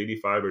covers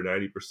 85 or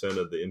 90%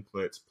 of the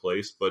implants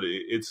placed, but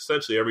it's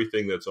essentially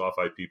everything that's off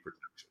IP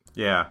protection.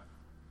 Yeah.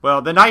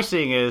 Well, the nice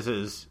thing is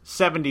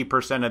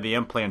 70% of the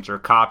implants are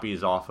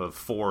copies off of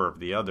 4 of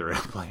the other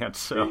implants.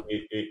 So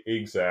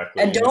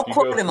exactly. And don't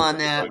quote him on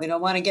that. We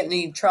don't want to get in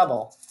any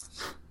trouble.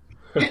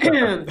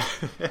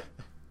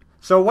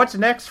 So what's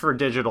next for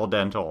Digital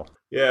Dental?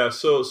 Yeah,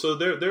 so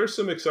there's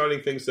some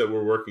exciting things that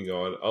we're working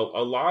on.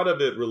 A lot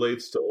of it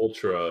relates to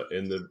Ultra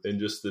and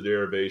just the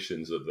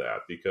derivations of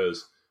that,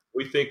 because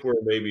we think we're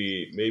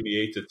maybe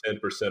 8 to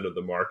 10% of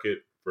the market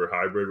for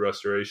hybrid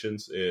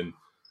restorations, and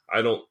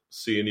I don't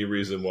see any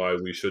reason why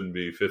we shouldn't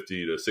be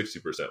 50 to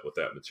 60% with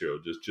that material,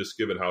 just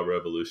given how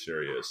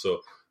revolutionary it is.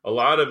 So a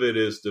lot of it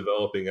is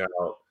developing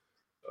out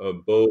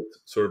both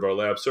sort of our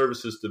lab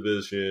services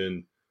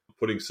division,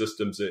 putting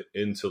systems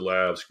into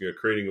labs,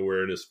 creating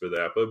awareness for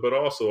that, but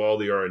also all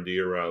the R&D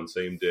around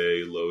same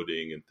day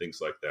loading and things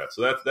like that.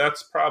 So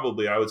that's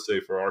probably, I would say,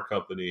 for our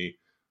company,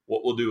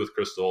 what we'll do with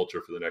Crystal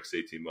Ultra for the next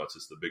 18 months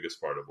is the biggest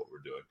part of what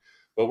we're doing.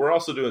 But we're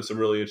also doing some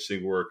really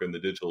interesting work in the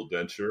digital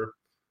denture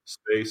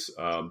space.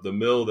 The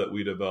mill that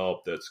we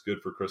developed that's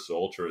good for Crystal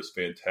Ultra is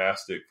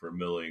fantastic for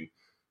milling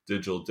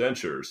digital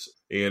dentures.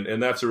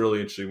 And that's a really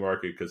interesting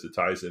market because it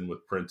ties in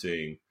with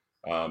printing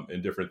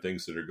and different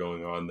things that are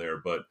going on there.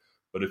 But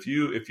if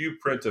you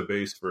print a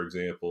base, for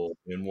example,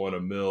 and want to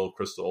mill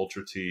Crystal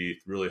Ultra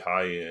teeth, really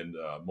high-end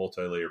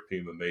multi-layer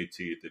PMMA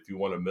teeth, if you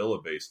want to mill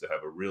a base to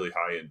have a really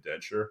high-end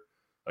denture,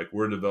 like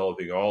we're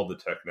developing all the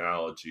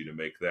technology to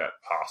make that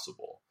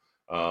possible.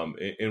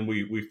 And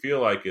we feel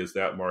like as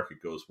that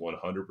market goes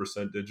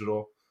 100%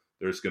 digital,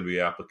 there's going to be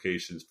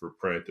applications for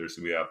print, there's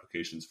going to be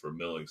applications for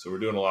milling. So we're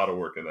doing a lot of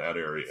work in that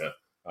area,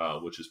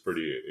 which is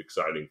pretty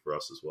exciting for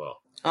us as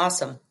well.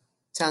 Awesome.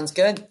 Sounds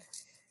good.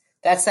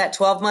 That's that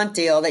 12-month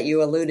deal that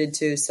you alluded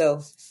to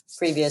so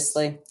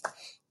previously.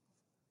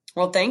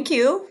 Well, thank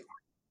you,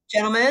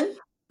 gentlemen.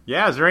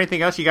 Yeah, is there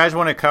anything else you guys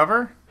want to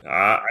cover?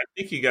 I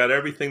think you got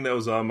everything that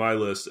was on my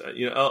list.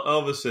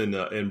 Elvis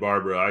and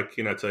Barbara, I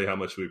cannot tell you how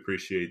much we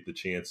appreciate the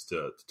chance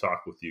to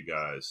talk with you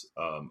guys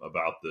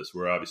about this.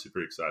 We're obviously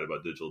pretty excited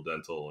about digital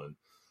dental and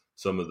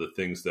some of the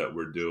things that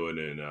we're doing,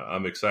 and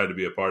I'm excited to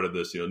be a part of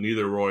this.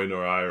 Neither Roy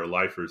nor I are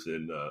lifers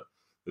in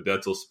the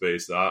dental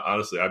space.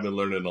 Honestly, I've been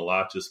learning a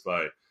lot just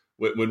by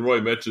when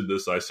Roy mentioned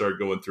this. I started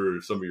going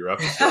through some of your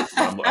episodes.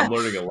 I'm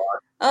learning a lot.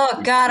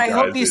 Oh God, I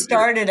hope you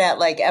started at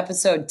like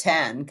episode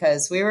 10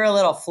 because we were a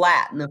little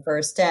flat in the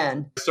first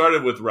 10. I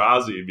started with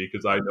Rozzy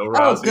because I know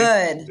Oh, Rozzy.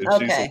 good.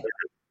 Okay.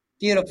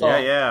 Beautiful.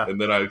 Yeah. And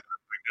then I got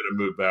to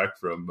move back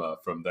from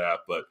that.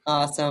 But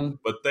awesome.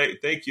 But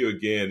thank you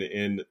again.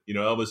 And,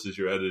 Elvis, as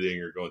you're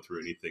editing or going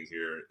through anything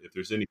here, if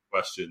there's any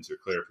questions or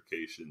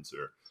clarifications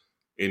or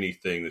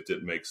anything that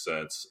didn't make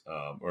sense,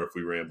 or if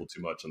we rambled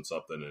too much on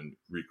something and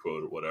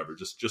requote or whatever,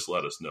 just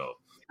let us know.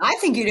 I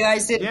think you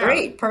guys did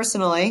great.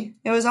 Personally,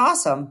 it was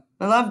awesome.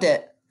 I loved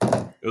it.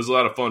 It was a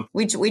lot of fun.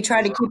 We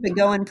try to keep it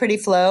going pretty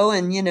flow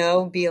and,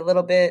 be a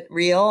little bit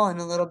real and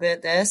a little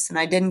bit this. And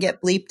I didn't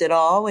get bleeped at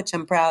all, which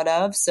I'm proud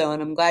of.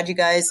 And I'm glad you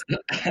guys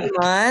came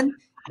on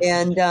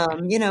and,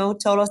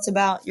 told us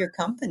about your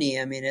company.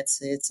 I mean,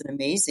 it's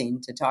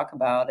amazing to talk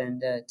about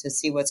and to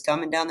see what's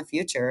coming down the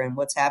future and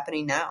what's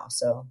happening now.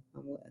 So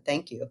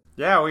thank you.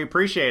 Yeah, we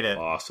appreciate it.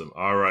 Awesome.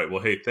 All right.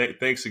 Well, hey,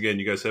 thanks again.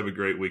 You guys have a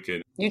great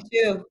weekend. You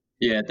too.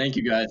 Yeah. Thank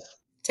you, guys.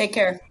 Take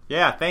care.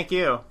 Yeah. Thank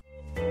you.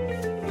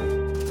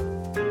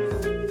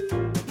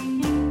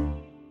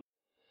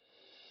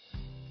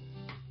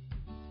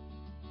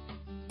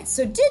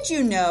 So did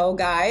you know,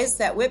 guys,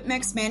 that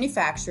Whip-Mix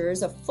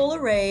manufactures a full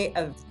array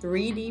of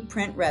 3D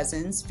print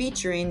resins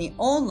featuring the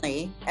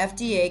only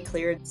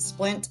FDA-cleared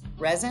splint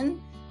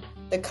resin?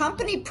 The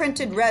company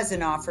printed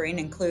resin offering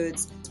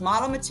includes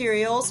model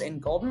materials in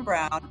golden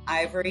brown,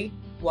 ivory,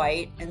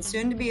 white, and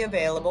soon-to-be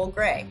available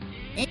gray.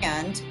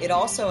 And it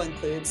also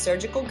includes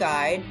surgical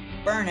guide,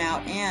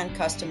 burnout, and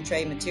custom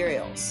tray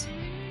materials.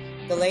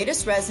 The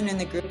latest resin in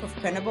the group of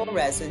printable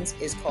resins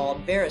is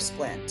called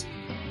VeriSplint,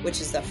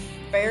 which is the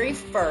very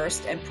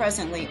first and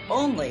presently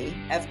only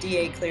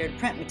FDA-cleared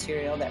print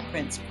material that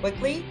prints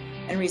quickly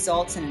and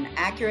results in an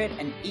accurate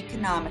and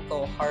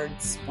economical hard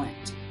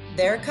splint.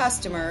 Their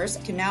customers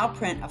can now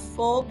print a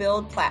full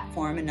build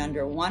platform in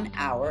under 1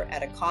 hour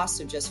at a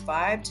cost of just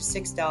 $5 to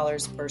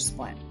 $6 per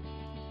splint.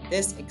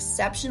 This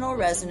exceptional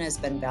resin has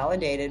been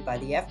validated by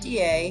the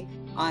FDA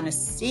on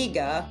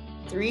ASEGA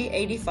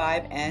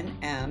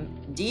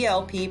 385NM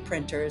DLP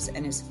printers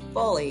and is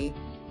fully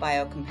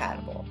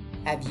biocompatible.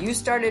 Have you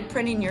started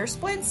printing your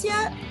splints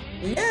yet?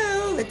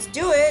 No, let's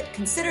do it.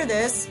 Consider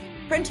this.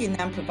 Printing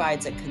them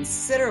provides a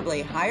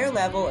considerably higher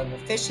level of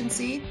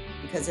efficiency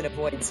because it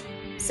avoids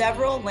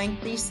several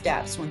lengthy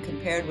steps when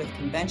compared with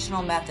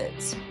conventional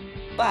methods.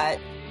 But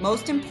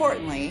most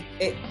importantly,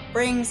 it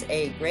brings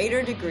a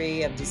greater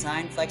degree of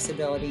design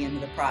flexibility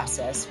into the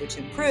process, which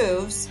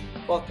improves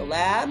both the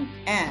lab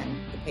and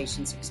the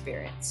patient's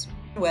experience.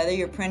 Whether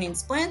you're printing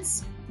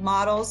splints,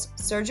 models,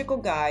 surgical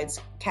guides,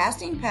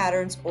 casting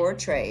patterns, or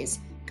trays,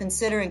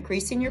 consider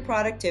increasing your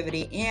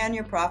productivity and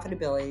your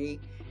profitability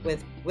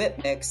with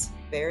Whip-Mix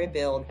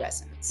VeriBuild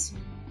resins.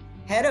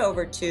 Head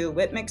over to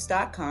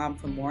whipmix.com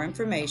for more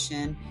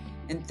information,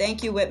 and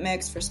thank you,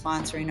 Whip-Mix, for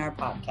sponsoring our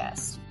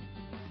podcast.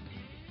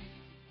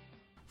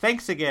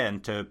 Thanks again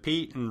to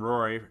Pete and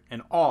Roy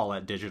and all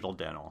at Digital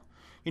Dental.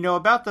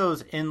 About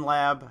those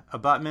in-lab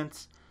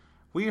abutments,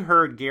 we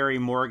heard Gary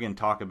Morgan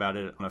talk about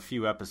it on a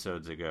few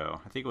episodes ago.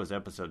 I think it was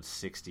episode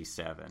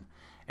 67.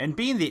 And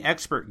being the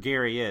expert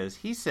Gary is,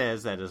 he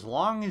says that as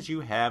long as you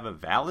have a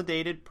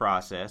validated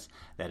process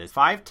that is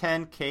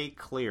 510K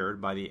cleared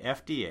by the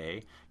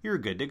FDA, you're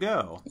good to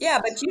go. Yeah,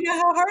 but you know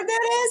how hard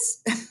that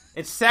is?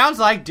 It sounds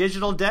like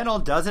Digital Dental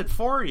does it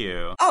for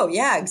you. Oh,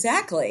 yeah,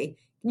 exactly.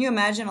 Can you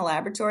imagine a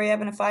laboratory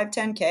having a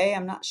 510K?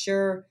 I'm not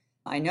sure.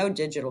 I know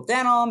Digital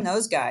Dental and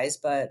those guys,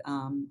 but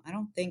I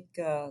don't think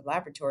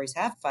laboratories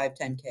have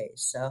 510Ks.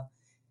 So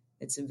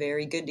it's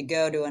very good to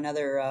go to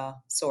another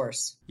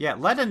source. Yeah,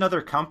 let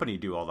another company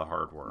do all the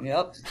hard work.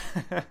 Yep.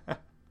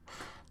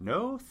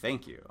 No,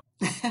 thank you.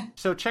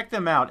 So check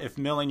them out if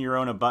milling your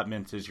own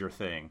abutments is your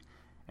thing.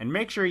 And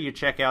make sure you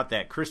check out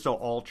that Crystal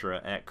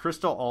Ultra at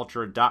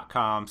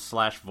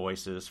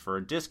crystalultra.com/voices for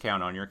a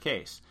discount on your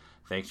case.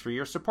 Thanks for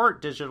your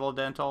support, Digital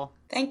Dental.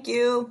 Thank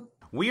you.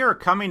 We are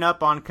coming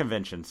up on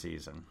convention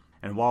season,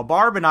 and while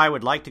Barb and I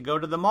would like to go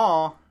to the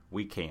mall,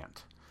 we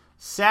can't.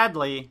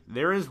 Sadly,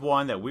 there is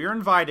one that we're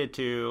invited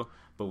to,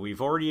 but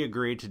we've already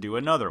agreed to do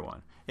another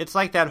one. It's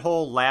like that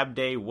whole Lab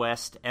Day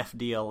West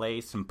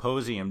FDLA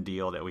symposium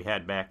deal that we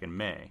had back in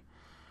May.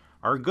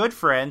 Our good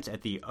friends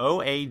at the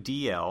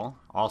OADL,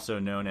 also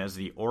known as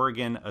the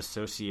Oregon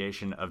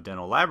Association of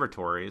Dental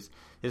Laboratories,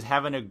 is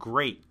having a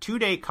great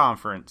 2-day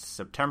conference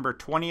September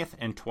 20th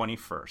and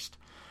 21st.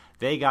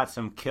 They got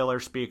some killer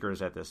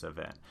speakers at this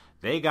event.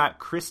 They got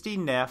Christy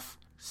Neff,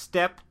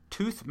 Step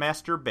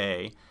Toothmaster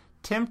Bay,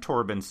 Tim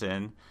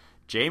Torbenson,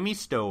 Jamie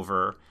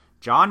Stover,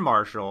 John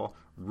Marshall,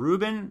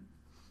 Ruben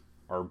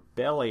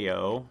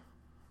Arbelio,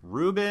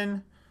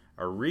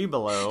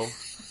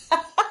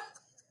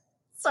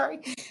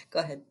 Sorry. Go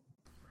ahead.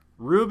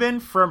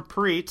 Ruben from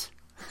Preet,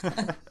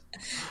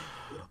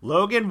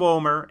 Logan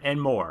Womer,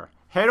 and more.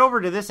 Head over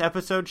to this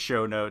episode's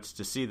show notes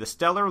to see the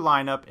stellar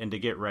lineup and to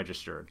get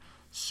registered.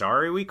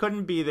 Sorry we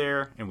couldn't be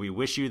there, and we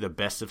wish you the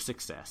best of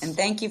success. And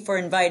thank you for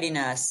inviting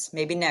us.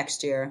 Maybe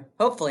next year.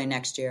 Hopefully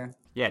next year.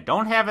 Yeah,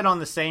 don't have it on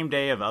the same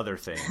day of other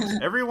things.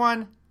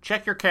 Everyone,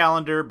 check your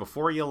calendar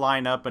before you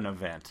line up an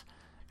event.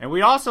 And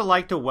we'd also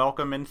like to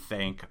welcome and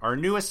thank our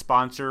newest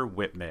sponsor,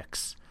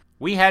 Whip-Mix.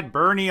 We had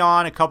Bernie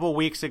on a couple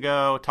weeks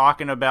ago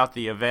talking about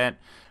the event.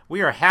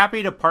 We are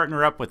happy to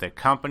partner up with a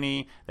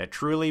company that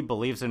truly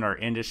believes in our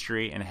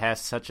industry and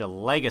has such a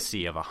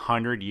legacy of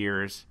 100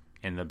 years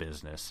in the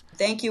business.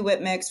 Thank you,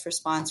 Whip-Mix, for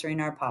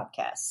sponsoring our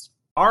podcast.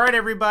 All right,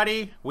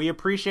 everybody. We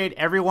appreciate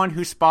everyone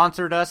who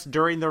sponsored us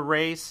during the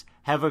race.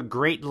 Have a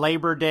great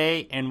Labor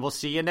Day, and we'll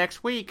see you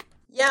next week.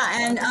 Yeah,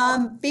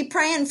 and be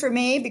praying for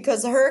me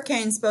because the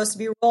hurricane's supposed to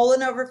be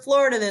rolling over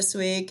Florida this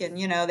week. And,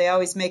 you know, they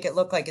always make it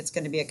look like it's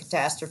going to be a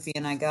catastrophe.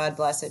 And God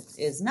bless it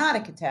is not a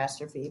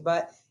catastrophe.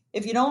 But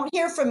if you don't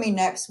hear from me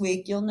next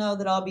week, you'll know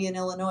that I'll be in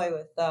Illinois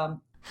with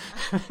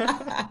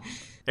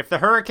If the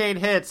hurricane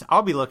hits,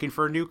 I'll be looking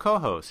for a new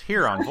co-host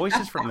here on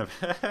Voices from the...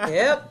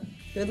 Yep.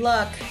 Good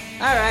luck.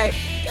 All right.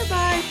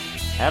 Goodbye.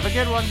 Have a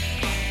good one.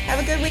 Have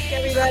a good week,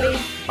 everybody.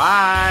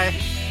 Bye.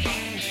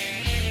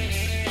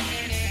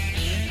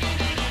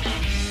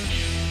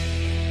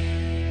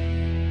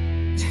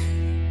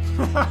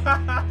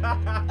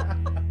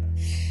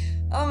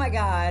 Oh, my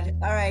God.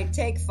 All right.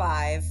 Take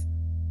 5.